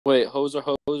Wait, hoes are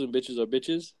hoes and bitches are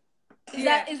bitches? Is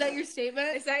that your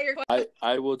statement? Is that your question?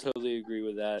 I will totally agree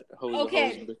with that. Hoes are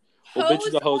hoes and bitches. Well,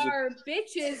 bitches are hoes. Are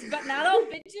bitches, but not all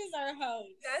bitches are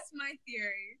hoes. That's my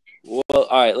theory. Well,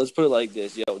 all right, let's put it like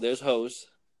this. Yo, there's hoes,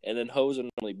 and then hoes are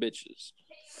normally bitches.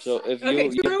 So if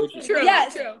true.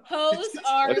 Yes, hoes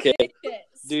are bitches.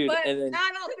 Dude, but and then,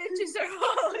 not all bitches are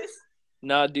hoes.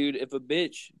 Nah, dude, if a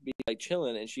bitch be like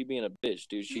chilling and she being a bitch,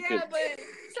 dude, she could. Yeah, but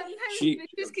sometimes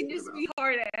bitches can just be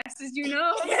hard asses, you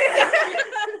know?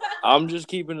 I'm just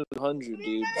keeping it 100,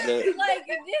 dude. Like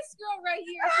this girl right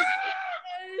here.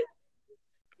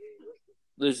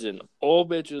 Listen, all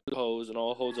bitches are hoes and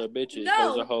all hoes are bitches. No,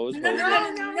 hoes are hoes. No. There's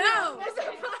a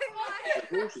fine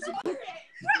line.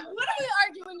 What are we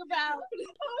arguing about?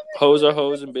 Hoes are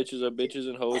hoes and bitches are bitches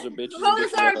and hoes are bitches.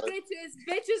 Hoes are bitches.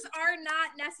 Bitches are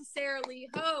not necessarily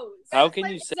hoes. How can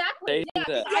you say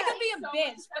that? I could be a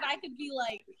bitch, but I could be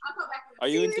like. Are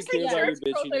you insecure about your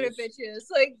bitches?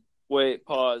 Like, wait,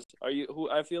 pause. Are you?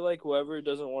 I feel like whoever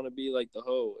doesn't want to be like the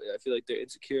hoe, I feel like they're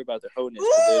insecure about their hoe-ness.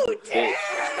 Ooh, damn,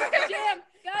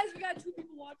 guys, we got 2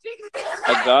 people watching.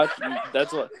 I got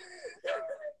you.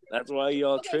 That's why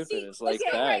y'all tripping. It's like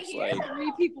facts. Right like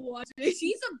 3 people watching.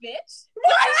 She's a bitch.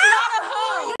 she's not a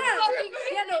hoe.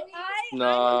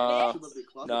 Nah.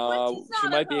 She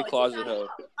might be a closet hoe.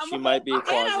 She might be a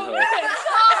closet hoe.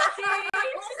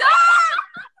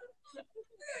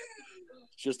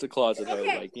 Just a closet hoe,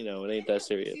 like, you know, it ain't that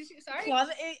serious. Sorry?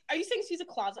 Closet? Are you saying she's a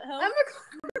closet hoe?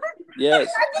 Yes,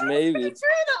 maybe.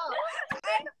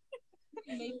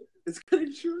 It's kind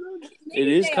of true though. It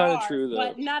is kind of true though.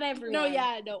 But not everyone.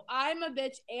 No. I'm a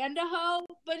bitch and a hoe,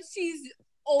 but she's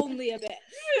only a bitch.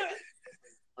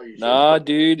 Nah,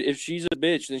 dude. If she's a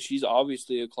bitch, then she's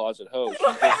obviously a closet hoe. She's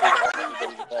just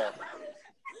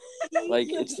like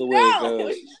it's the way it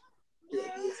goes.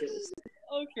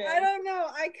 Okay. I don't know.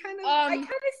 I kind of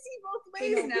see both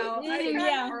ways now.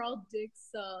 We're all dick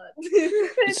sucked.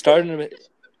 It's starting to.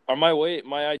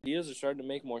 My ideas are starting to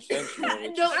make more sense. You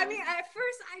know? No, I mean at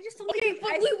first I just don't. Okay,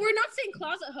 but we're not saying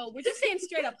closet hoe. We're just saying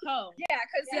straight up hoe. Yeah,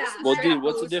 because well, dude,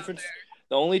 what's the difference?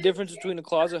 The only difference between a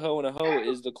closet hoe and a hoe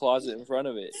is the closet in front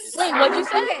of it. Wait, what'd you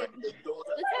say? Let's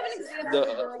have an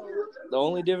example. The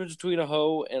only difference between a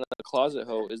hoe and a closet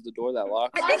hoe is the door that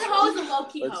locks. I think hoe is a low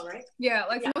key hoe, right? Yeah,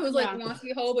 like someone who's like wants to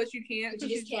be a hoe, but you can't. But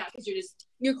you just can't because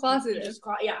you're closeted. You're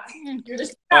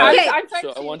just. Okay,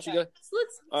 so I want you guys.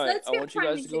 All right, I want you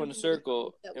guys to go in a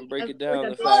circle and break it down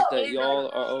the fact that y'all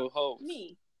are all hoes.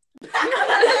 Me.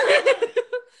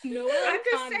 No, I'm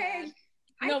just saying.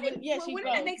 Wouldn't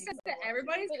it make sense that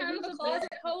everybody's kind of a closet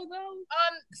hoe though?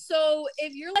 So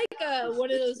if you're like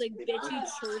one of those like bitchy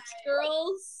church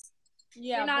girls,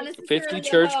 you're not necessarily 50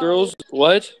 church girls?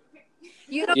 What?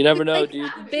 You never know, like, dude.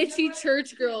 Bitchy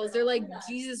church girls, they're like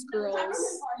Jesus girls.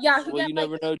 Yeah. Well, you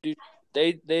never know, dude.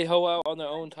 They hoe out on their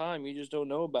own time. You just don't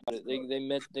know about it. They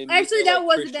met. Actually, that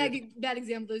was a bad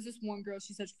example. There's this one girl.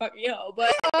 She's such a fucking hoe,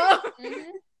 but.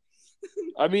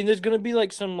 I mean, there's gonna be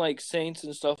like some like saints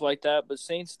and stuff like that, but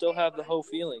saints still have the hoe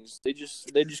feelings. They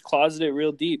just closet it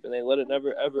real deep and they let it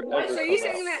never ever. So you're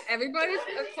saying that everybody's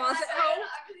a closet hoe?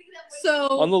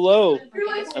 So on the low,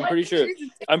 I'm pretty sure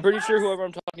whoever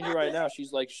I'm talking to right now,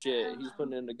 she's like shit. He's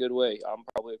putting it in a good way. I'm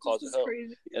probably a closet hoe.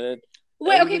 And then.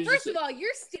 Wait, okay, first of all,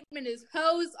 your statement is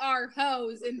hoes are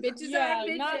hoes and bitches are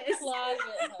bitches. Not closet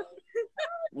hoes.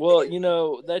 Well, you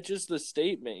know, that's just the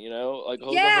statement, you know? Like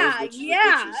hoes are hoes, bitches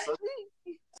are bitches.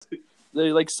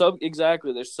 They're like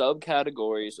they're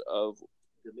subcategories of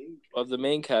the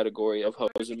main category of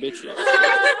hoes and bitches.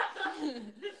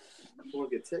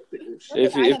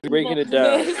 If you're breaking it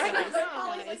down.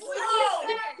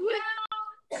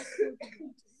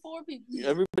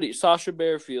 Everybody, Sasha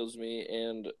Bear feels me,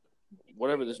 and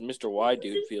whatever this Mr. Y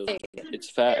dude feels, it's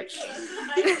facts.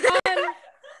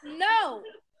 No.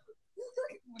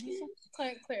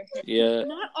 Claire. Yeah.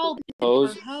 Not all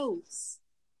hoes. Hoes.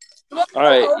 All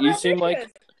right, you seem like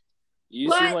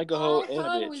a hoe and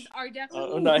a bitch.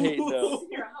 I'm not hating though.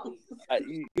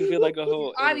 You feel like a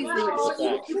hoe. Obviously,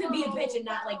 you can be a bitch and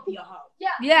not like be a hoe. Yeah.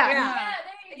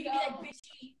 And you can be like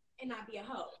bitchy and not be a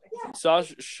hoe.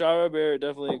 Shara Bear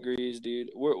definitely agrees, dude.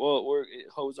 We're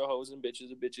hoes are hoes and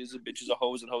bitches are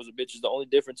hoes and hoes are bitches. The only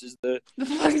difference is the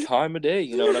time of day.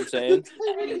 You know what I'm saying?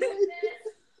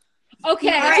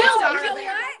 Okay. Right. You know what?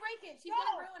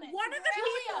 One of the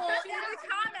people in the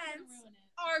comments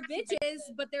are bitches,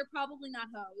 but they're probably not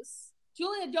hoes.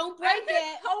 Julia, don't break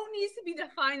it. Hoe needs to be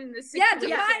defined in this. Yeah,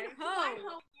 define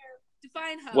hoe.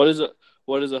 Define hoe.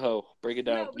 What is a hoe? Break it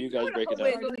down. You guys break it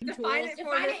down. Define it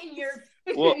in your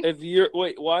Well, if you're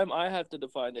why am I have to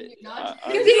define it?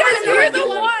 Because you're the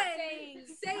one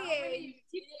saying.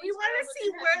 We want to see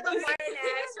where the wine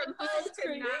is from hoe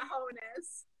to not hoe-ness.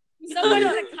 Someone in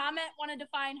the comment want to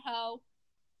define hoe.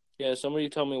 Yeah, somebody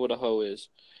tell me what a hoe is.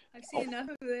 I've seen enough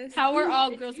of this. How are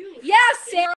all girls? Yes,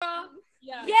 Sarah.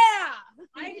 Yeah. Wait,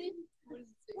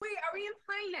 are we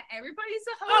implying that everybody's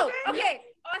a hoe? Oh, okay.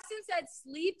 Austin said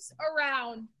sleeps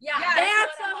around. Yeah,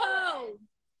 that's a hoe.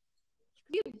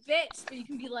 You can be a bitch, but you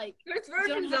can be like, there's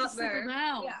virgins out there.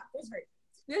 Around. Yeah,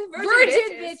 there's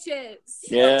virgin bitches.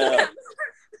 Yeah.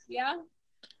 Yeah.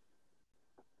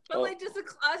 But like, does the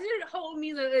closet hoe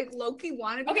mean that like Loki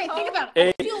wanted to be think about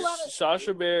it. Hey,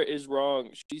 Sasha Bear is wrong.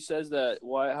 She says that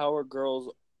how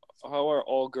are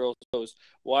all girls hoes?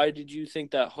 Why did you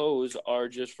think that hoes are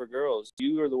just for girls?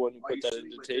 You are the one who put that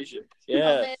invitation.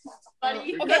 Yeah.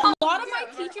 Okay, a lot of my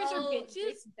teachers are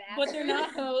bitches, but they're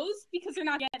not hoes because they're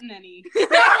not getting any.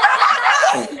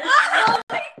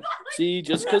 See,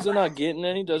 just because they're not getting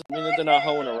any doesn't mean that they're not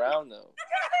hoeing around, though.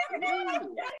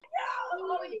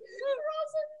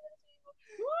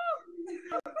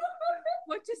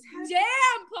 What just happened?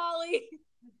 Damn, Polly.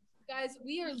 Guys,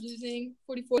 we are losing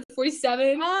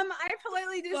 44-47. I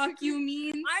politely disagree. Fuck you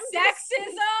mean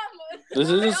sexism. This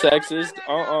isn't sexist.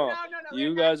 No,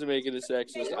 You guys are making it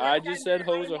sexist. I just said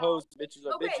hoes are hoes, bitches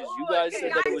are bitches. You guys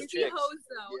said that it was chicks. Hoes,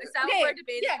 though. Is that what we're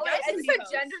debating? Yeah, is this a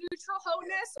gender neutral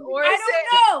hoe-ness or I don't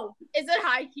know. Is it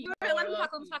high key? Let me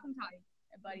talk.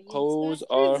 Hoes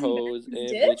are hoes and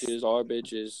bitches are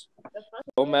bitches.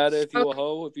 No matter if you're a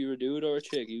hoe, if you're a dude or a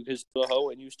chick, you can still a hoe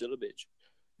and you still a bitch.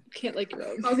 Can't like your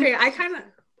own. Okay, I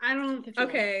don't.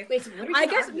 Okay. Wait, so I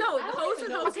guess no. The hoes are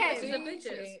hoes. Okay, The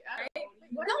bitches. Right?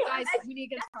 No, guys, we need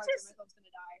to get a charger. My phone's gonna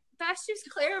die. That's just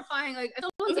clarifying. Like, if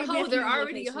someone's a hoe, they're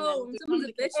already a hoe. If someone's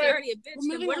a bitch, they're already a bitch.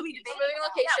 Then what are we debating?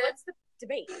 Yeah, what's the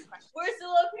debate? Where's the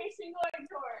location going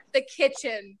towards? The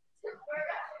kitchen.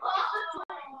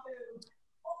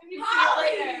 See you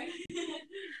later.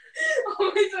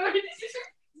 Oh my God.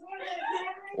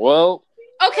 Well,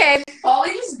 Okay,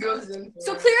 Polly just goes in.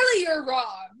 so clearly you're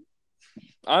wrong.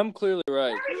 I'm clearly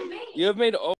right. You have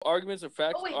made arguments of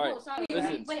facts. Oh, wait, all right, no, sorry.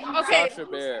 listen. Okay. Sasha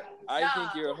Bear, I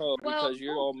think you're a hoe because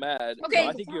you're all mad. Okay. No,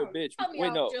 I think you're a bitch. Help me Wait,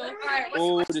 out, no. Jill. All right, what's the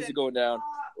Oh, question? this is going down.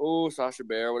 Oh, Sasha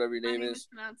Bear, whatever your name is.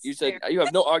 Pronounced You said Sarah. you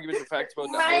have no arguments or facts about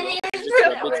that. My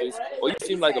Bitches. Well, you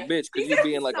seem like a bitch because you're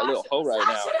being like a little hoe right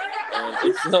now, and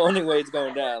it's the only way it's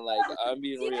going down. Like I'm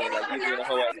being real, like you're being a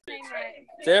hoe.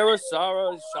 Sarah,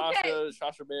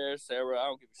 Sasha Bear, Sarah. I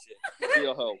don't give a shit.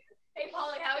 You're a hoe. Hey,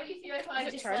 Polly, how would you feel if I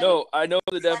just No, I know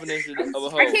the definition of a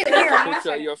hoe. I can't hear.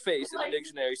 Picture your face in the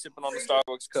dictionary sipping on the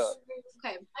Starbucks cup.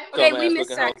 Okay. Okay, We missed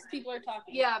sex. People are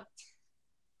talking. Yeah.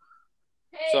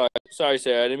 Sorry,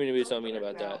 Sarah. I didn't mean to be so mean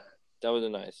about that. That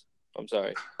wasn't nice. I'm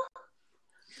sorry.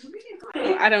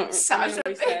 I don't know what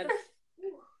he said.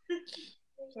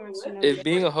 If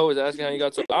being a hoe is asking how you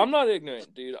got so, I'm not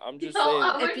ignorant, dude. I'm just saying.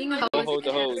 If being a hoe is Hoes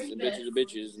are hoes and bitches are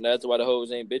bitches, and that's why the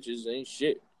hoes ain't bitches, ain't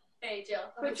shit. Hey, Jill.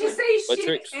 But you say But shit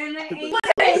tricks. and it ain't. What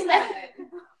is that?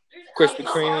 Krispy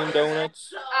Kreme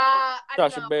donuts. I don't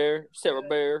Sasha know. Bear, Sarah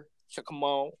Bear, come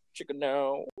on, chicken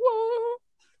now. What?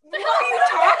 What are you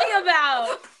talking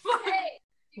about?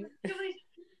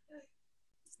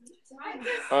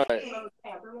 All right.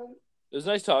 It was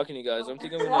nice talking to you guys. I'm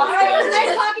thinking I'm gonna.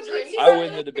 Nice talking to you too. I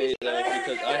win the debate though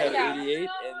because I have 88 and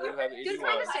you have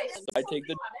 81. So I take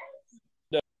the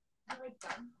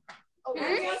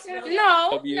No.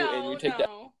 W and you take the.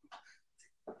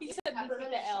 He said we take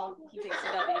the L. He takes the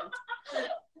W.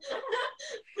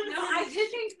 No, I think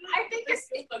it's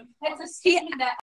a He, statement that